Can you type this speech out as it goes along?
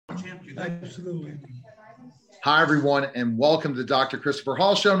Absolutely. Hi, everyone, and welcome to the Dr. Christopher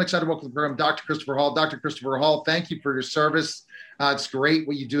Hall Show. I'm excited to welcome to the program Dr. Christopher Hall. Dr. Christopher Hall, thank you for your service. It's great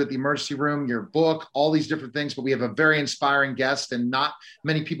what you do at the emergency room, your book, all these different things, but we have a very inspiring guest, and not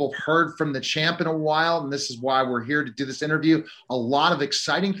many people have heard from the champ in a while, and this is why we're here to do this interview. A lot of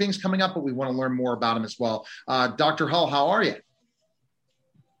exciting things coming up, but we want to learn more about him as well. Dr. Hall, how are you?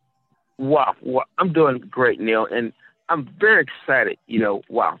 Wow, well, I'm doing great, Neil, and I'm very excited,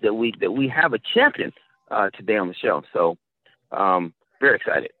 that we have a champion today on the show. So very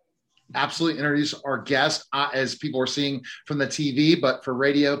excited. Absolutely. Introduce our guest as people are seeing from the TV, but for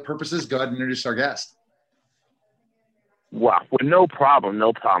radio purposes, go ahead and introduce our guest. Wow. Well, no problem.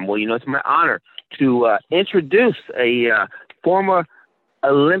 Well, it's my honor to introduce a former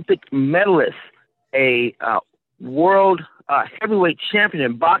Olympic medalist, a world heavyweight champion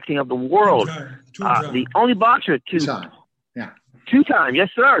in boxing of the world, the only boxer to two-time. Yes,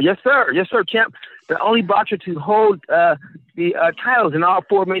 sir, champ. The only boxer to hold the titles in all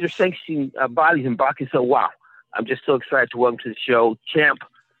four major sanctioning bodies in boxing. So, wow, I'm just so excited to welcome to the show, champ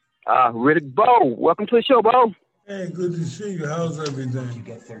Riddick Bowe. Welcome to the show, Bowe. Hey, good to see you. How's everything?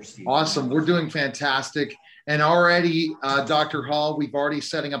 Awesome. We're doing fantastic. And already, Dr. Hall, we've already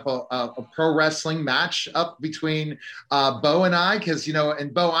setting up a pro wrestling match up between Bowe and I, because,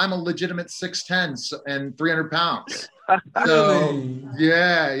 and Bowe, I'm a legitimate 6'10" and 300 pounds. So,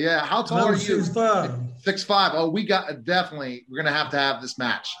 yeah. How tall are you? 6'5". 6'5". Oh, we're going to have this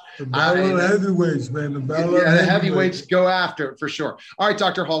match. The battle of the heavyweights, man. The heavyweights go after it for sure. All right,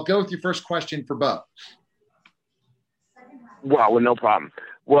 Dr. Hall, go with your first question for Bowe. Wow, well, no problem.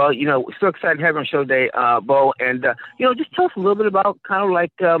 Well, so excited to have you on the show today, Bowe. And, just tell us a little bit about kind of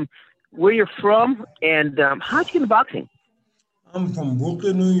like where you're from and how'd you get into boxing? I'm from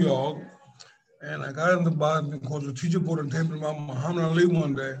Brooklyn, New York. And I got into boxing because the teacher put a tape about Muhammad Ali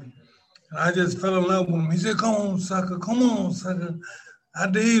one day. And I just fell in love with him. He said, come on, sucker. I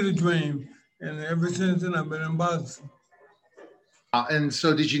did a dream. And ever since then, I've been in boxing. And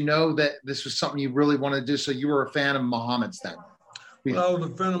so did you know that this was something you really wanted to do? So you were a fan of Muhammad's then? Well, I was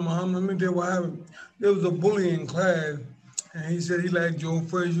a fan of Muhammad. Let me tell you what happened. There was a bully in class, and he said he liked Joe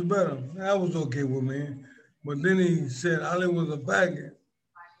Frazier better. That was okay with me. But then he said Ali was a faggot.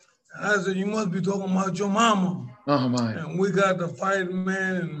 And I said, you must be talking about your mama. Oh, my. And we got to fight,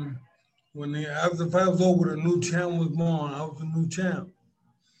 man. And after the fight was over, the new champ was born. I was the new champ.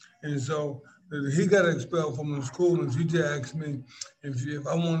 And so he got expelled from the school, and the teacher asked me if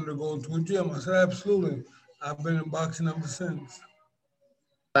I wanted to go to a gym. I said, absolutely. I've been in boxing ever since.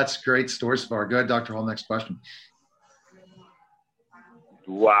 That's great story so far. Go ahead, Dr. Hall, next question.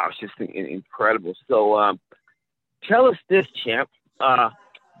 Wow, it's just incredible. So tell us this, champ.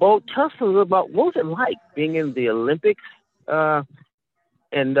 Bowe, tell us a little about what was it like being in the Olympics and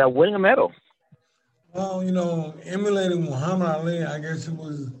winning a medal? Well, emulating Muhammad Ali, I guess it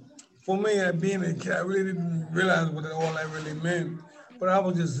was, for me, being a kid, I really didn't realize what all that really meant. But I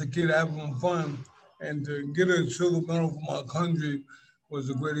was just a kid having fun. And to get a silver medal for my country was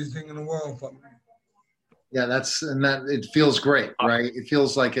the greatest thing in the world for me. Yeah, it feels great, right? It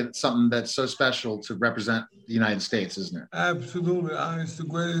feels like it's something that's so special to represent the United States, isn't it? Absolutely. It's the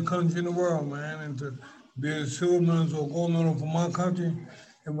greatest country in the world, man. And to be a silver medal or gold medal for my country,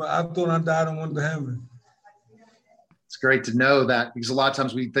 and I thought I died and went to heaven. It's great to know that, because a lot of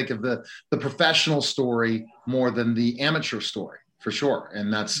times we think of the professional story more than the amateur story, for sure.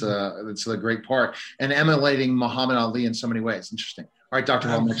 And that's a great part. And emulating Muhammad Ali in so many ways. Interesting. All right, Dr.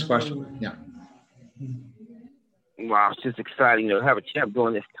 Hall, next question. Yeah. Wow, it's just exciting to have a champ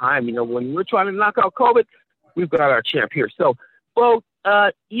during this time. When we're trying to knock out COVID, we've got our champ here. So, Bowe,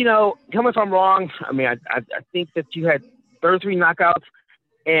 tell me if I'm wrong. I mean, I think that you had 33 knockouts.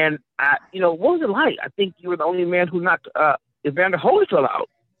 And, what was it like? I think you were the only man who knocked Evander Holyfield out.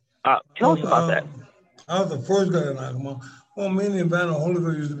 Tell us about that. I was the first guy to knock him out. Well, me and Evander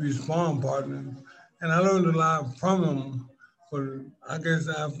Holyfield used to be sparring partners. And I learned a lot from him. But I guess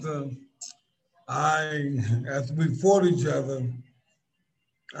after we fought each other,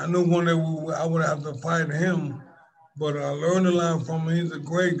 I knew one day I would have to fight him. But I learned a lot from him. He's a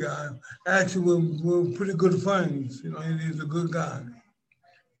great guy. Actually, we're pretty good friends. He's a good guy.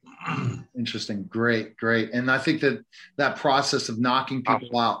 Interesting. Great. And I think that process of knocking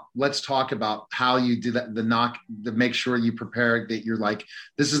people out, let's talk about how you do that, to make sure you prepare that you're like,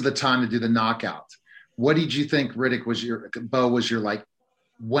 this is the time to do the knockout. What did you think, Riddick, Bowe was your like,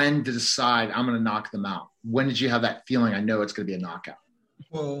 when to decide I'm going to knock them out? When did you have that feeling, I know it's going to be a knockout?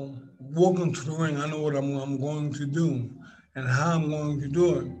 Well, walking to the ring, I know what I'm going to do and how I'm going to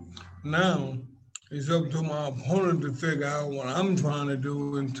do it. Now, It's up to my opponent to figure out what I'm trying to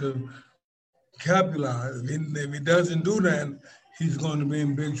do and to capitalize. If he doesn't do that, he's going to be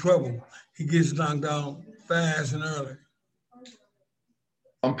in big trouble. He gets knocked out fast and early.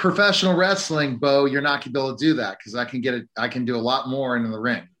 On professional wrestling, Bowe, you're not going to be able to do that because I can do a lot more in the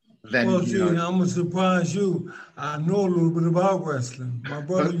ring. Well, see, I'm going to surprise you. I know a little bit about wrestling. My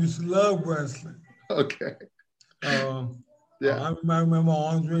brother used to love wrestling. Okay. I remember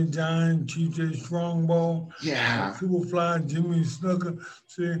Andre Giant, TJ Strongbow, Superfly, Jimmy Snooker.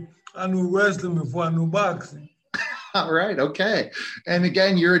 See, I knew wrestling before I knew boxing. All right. Okay. And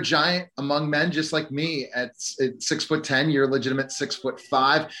again, you're a giant among men, just like me at 6'10". You're a legitimate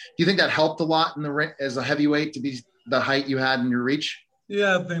 6'5". Do you think that helped a lot in the ring as a heavyweight to be the height you had in your reach?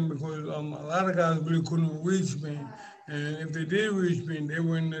 Yeah, I think because a lot of guys really couldn't reach me. And if they did reach me, they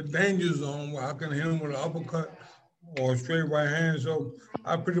were in the danger zone where I can hit them with an uppercut or a straight right hand. So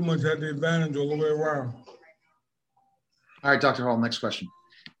I pretty much had the advantage all the way around. All right, Dr. Hall, next question.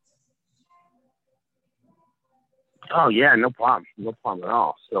 Oh, yeah, no problem. No problem at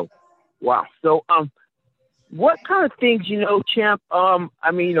all. So, wow. So, what kind of things, champ,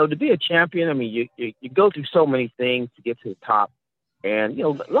 to be a champion, you go through so many things to get to the top. And,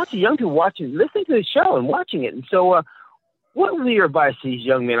 lots of young people listening to the show and watching it. And so, what would be your advice to these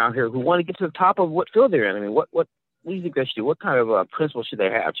young men out here who want to get to the top of what field they're in? What do you think they should do? What kind of principles should they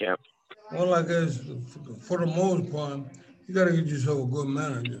have, champ? Well, I guess for the most part, you got to get yourself a good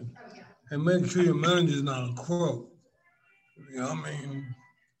manager and make sure your manager's not a crook.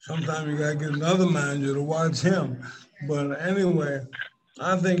 Sometimes you got to get another manager to watch him. But anyway,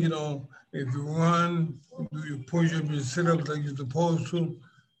 I think, if you run, do your push-ups, your sit-ups like you're supposed to,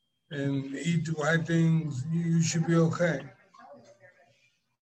 and eat the right things, you should be okay.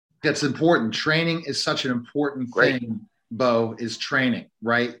 That's important. Training is such an important thing, Bowe, is training,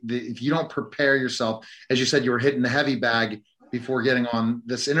 right? If you don't prepare yourself, as you said, you were hitting the heavy bag before getting on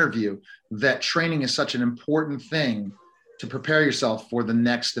this interview, that training is such an important thing to prepare yourself for the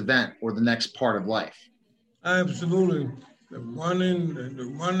next event or the next part of life. Absolutely. The running,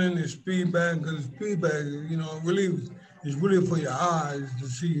 the speed bag, because speed bag, really is really for your eyes to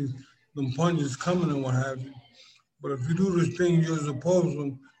see them punches coming and what have you. But if you do the things you're supposed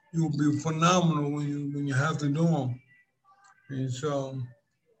to, you'll be phenomenal when you have to do them. And so,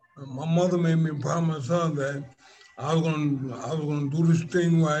 my mother made me promise her that I was gonna do this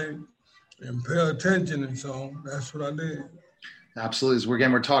thing right and pay attention, and so that's what I did. Absolutely.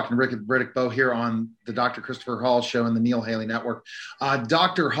 We're talking to Riddick Bowe here on the Dr. Christopher Hall Show and the Neil Haley Network.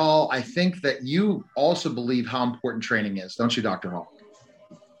 Dr. Hall, I think that you also believe how important training is, don't you, Dr. Hall?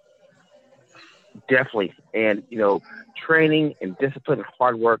 Definitely. And, training and discipline and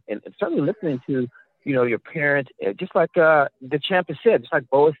hard work and certainly listening to, your parents, just like the champ has said, just like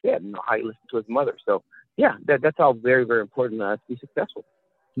Bowe has said, how he listened to his mother. So, yeah, that's all very, very important to be successful.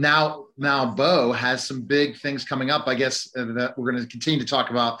 Now, Bowe has some big things coming up, I guess, that we're going to continue to talk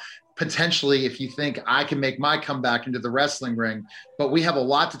about. Potentially, if you think I can make my comeback into the wrestling ring, but we have a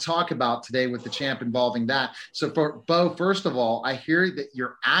lot to talk about today with the champ involving that. So for Bowe, first of all, I hear that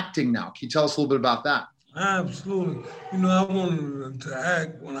you're acting now. Can you tell us a little bit about that? Absolutely. I wanted to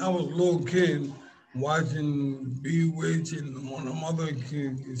act when I was a little kid, watching Bewitched and one of them other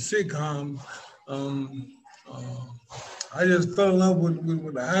sitcoms. I just fell in love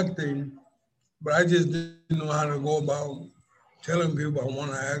with acting, but I just didn't know how to go about telling people I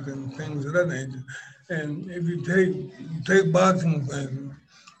want to act and things of that nature. And if you take boxing, for instance,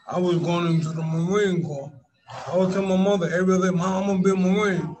 I was going into the Marine Corps. I was telling my mother every day, Mom, I'm going to be a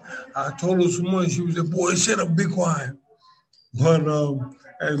Marine. I told her so much, she was like, boy, shut up, be quiet. But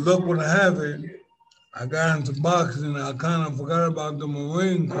as luck would have it, I got into boxing and I kind of forgot about the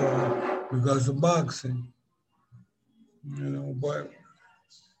Marine Corps because of boxing. But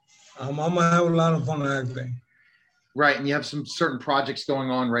I'm going to have a lot of fun acting. Right, and you have some certain projects going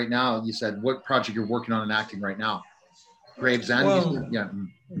on right now. You said what project you're working on in acting right now? Gravesend? Well, yeah.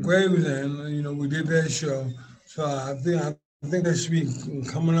 Gravesend, we did that show. So I think that should be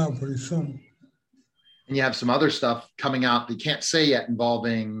coming out pretty soon. And you have some other stuff coming out that you can't say yet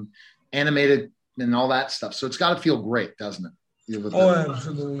involving animated and all that stuff. So it's got to feel great, doesn't it?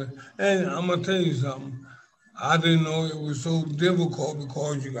 Absolutely. And I'm going to tell you something. I didn't know it was so difficult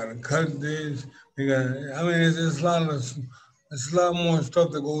because you got to cut this. It's a lot more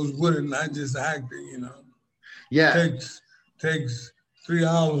stuff that goes with it, not just acting, Yeah. It takes 3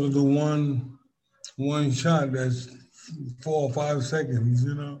 hours to do one shot that's 4 or 5 seconds,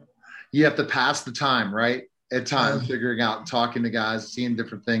 You have to pass the time, right? at times, figuring out and talking to guys, seeing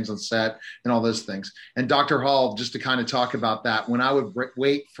different things on set and all those things. And Dr. Hall, just to kind of talk about that, when I would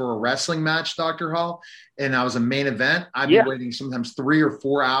wait for a wrestling match, Dr. Hall, and I was a main event, I'd be waiting sometimes 3 or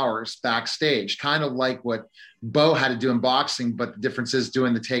 4 hours backstage, kind of like what Bowe had to do in boxing, but the difference is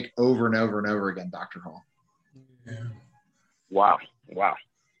doing the take over and over and over again, Dr. Hall. Yeah. Wow.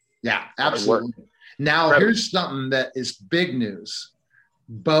 Yeah, absolutely. Now, here's something that is big news.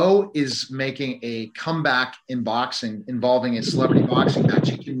 Bowe is making a comeback in boxing involving a celebrity boxing match.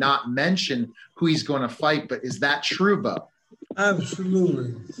 He cannot mention who he's going to fight, but is that true, Bowe?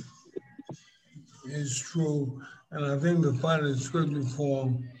 Absolutely. It's true. And I think the fight is scheduled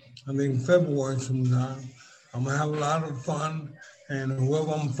for, I think, February sometime. I'm going to have a lot of fun, and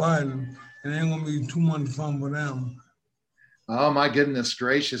whoever I'm fighting, it ain't going to be too much fun for them. Oh my goodness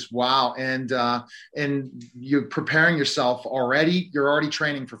gracious! Wow, and you're preparing yourself already. You're already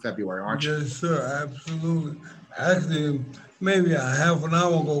training for February, aren't you? Yes, sir. Absolutely. Actually, maybe a half an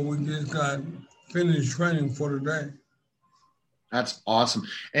hour ago, we just got finished training for the day. That's awesome.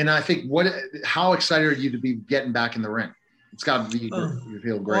 And I think how excited are you to be getting back in the ring? It's got to be. You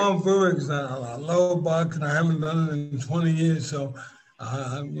feel great. Well, I'm very excited. I love boxing. I haven't done it in 20 years, so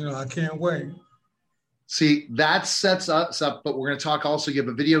I can't wait. See, that sets us up, but we're going to talk also, you have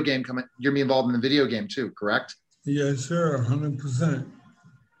a video game coming. You're going to be involved in the video game too, correct? Yes, sir, 100%.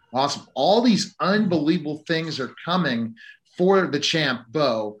 Awesome. All these unbelievable things are coming for the champ,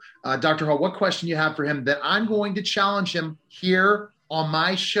 Bowe. Dr. Hall, what question you have for him that I'm going to challenge him here on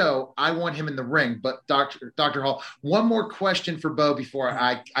my show? I want him in the ring, but Dr. Hall, one more question for Bowe before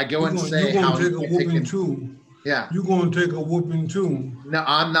I go and say how you're going to take a whooping too. Yeah. You're going to take a whooping too. No,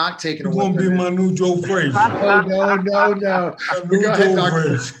 I'm not taking a whooping. You're going to be my new Joe Frazier. Oh, no. Go ahead,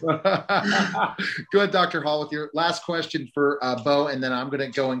 Dr. Go ahead, Dr. Hall, with your last question for Bowe, and then I'm going to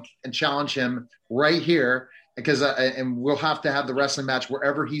go and challenge him right here because and we'll have to have the wrestling match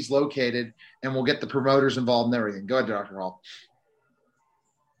wherever he's located, and we'll get the promoters involved and everything. Go ahead, Dr. Hall.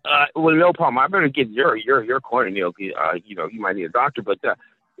 Well, no problem. I better get your corner, Neil. You might need a doctor, but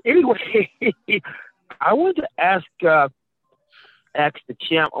anyway. I wanted to ask the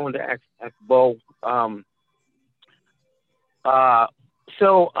champ. I wanted to ask Bowe.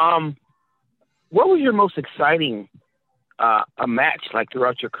 What was your most exciting a match like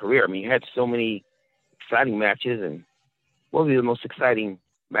throughout your career? I mean, you had so many exciting matches, and what was the most exciting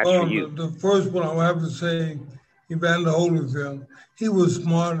match for you? The first one I would have to say, Evander Holyfield. He was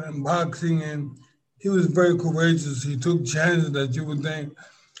smart in boxing, and he was very courageous. He took chances that you would think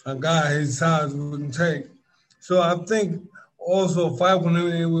a guy his size wouldn't take. So I think also fight with him,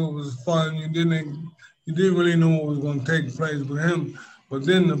 it was fun. You didn't really know what was going to take place with him. But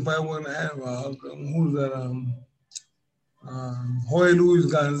then the fight with who's that? Jorge Luis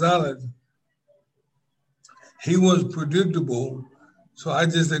Gonzalez. He was predictable, so I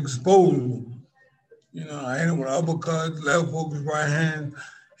just exposed him. I hit him with uppercuts, left hooks, right hand.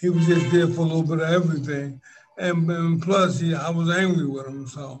 He was just there for a little bit of everything. And plus, I was angry with him,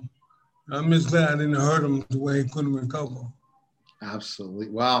 so I'm just glad I didn't hurt him the way he couldn't recover. Absolutely.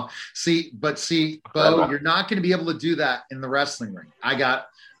 Wow. See, Bowe, you're not going to be able to do that in the wrestling ring. I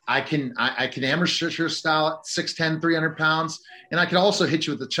can amateur style at 6'10", 300 pounds, and I can also hit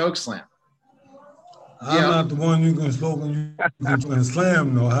you with the choke slam. I'm not the one you can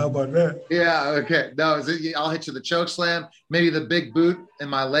slam, though. How about that? Yeah, okay. No, I'll hit you the choke slam, maybe the big boot and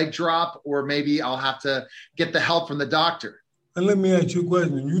my leg drop, or maybe I'll have to get the help from the doctor. And let me ask you a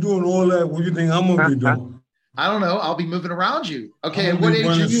question. You doing all that, what do you think I'm going to be doing? I don't know. I'll be moving around you. Okay, and what age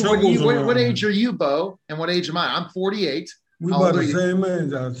are you? What age are you, Bowe? And what age am I? I'm 48. We about the same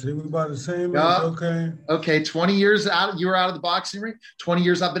age, I'd say. We about the same age, okay. Okay, 20 years out, you were out of the boxing ring. 20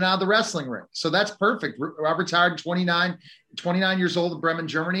 years I've been out of the wrestling ring. So that's perfect. I retired 29 years old in Bremen,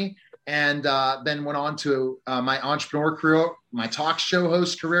 Germany, and then went on to my entrepreneur career, my talk show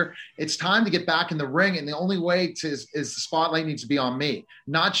host career. It's time to get back in the ring, and the only way is the spotlight needs to be on me,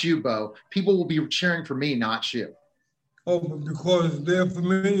 not you, Bowe. People will be cheering for me, not you. Oh, but because they're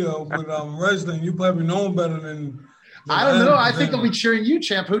familiar with wrestling, you probably know better than... I don't know. I think they'll be cheering you,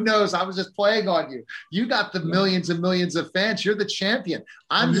 champ. Who knows? I was just playing on you. You got the millions and millions of fans. You're the champion.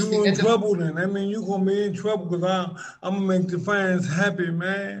 I'm just in trouble then. I mean, you're going to be in trouble because I'm going to make the fans happy,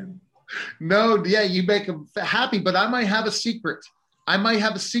 man. No, yeah, you make them happy, but I might have a secret. I might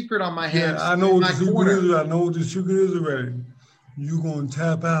have a secret on my hands. Yeah, I know what the secret is. I know what the secret is already. You're going to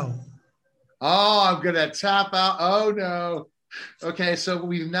tap out. Oh, I'm going to tap out. Oh, no. Okay, so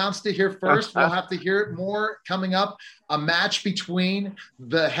we've announced it here first. We'll have to hear it more coming up. A match between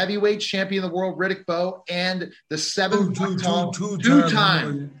the heavyweight champion of the world, Riddick Bowe, and the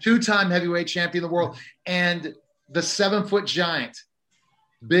two-time heavyweight champion of the world, and the 7-foot giant,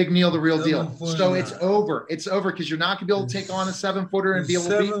 Big Neil, the real deal. So it's over. It's over because you're not going to be able to take on a 7-footer and be able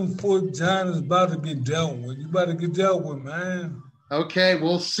to beat. 7-foot giant is about to get dealt with. You about to get dealt with, man. Okay,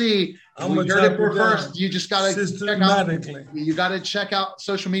 we'll see. We heard it first. You just got to check out. You got to check out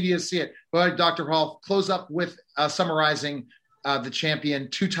social media to see it. Go ahead, Dr. Hall. Close up with summarizing the champion,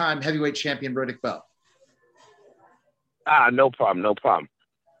 two-time heavyweight champion, Riddick Bowe. No problem.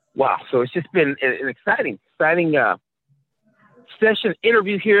 Wow. So it's just been an exciting session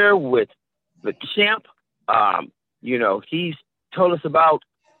interview here with the champ. He's told us about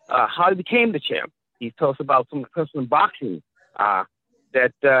how he became the champ. He's told us about some custom boxing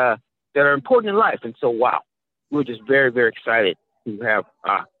that are important in life. And so, wow, we're just very, very excited to have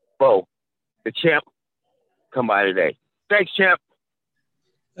Bowe, the champ, come by today. Thanks, champ.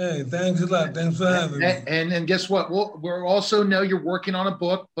 Hey, thanks a lot. Thanks for having me. And guess what? We'll also know you're working on a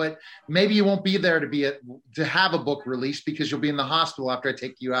book, but maybe you won't be there to have a book released because you'll be in the hospital after I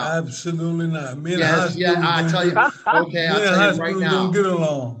take you out. Absolutely not. I tell you. Okay, I'll tell you right now. Don't get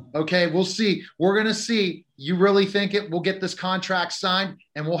along. Okay, we'll see. We're gonna see. You really think it? We'll get this contract signed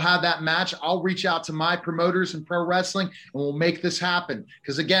and we'll have that match. I'll reach out to my promoters in pro wrestling and we'll make this happen.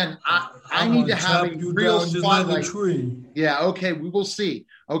 Because again, I need to have a real spotlight. Yeah. Okay. We will see.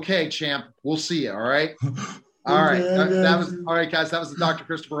 Okay, champ. We'll see you. All right. All right. That was all right, guys. That was the Dr.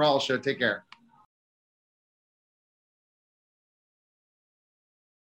 Christopher Hall Show. Take care.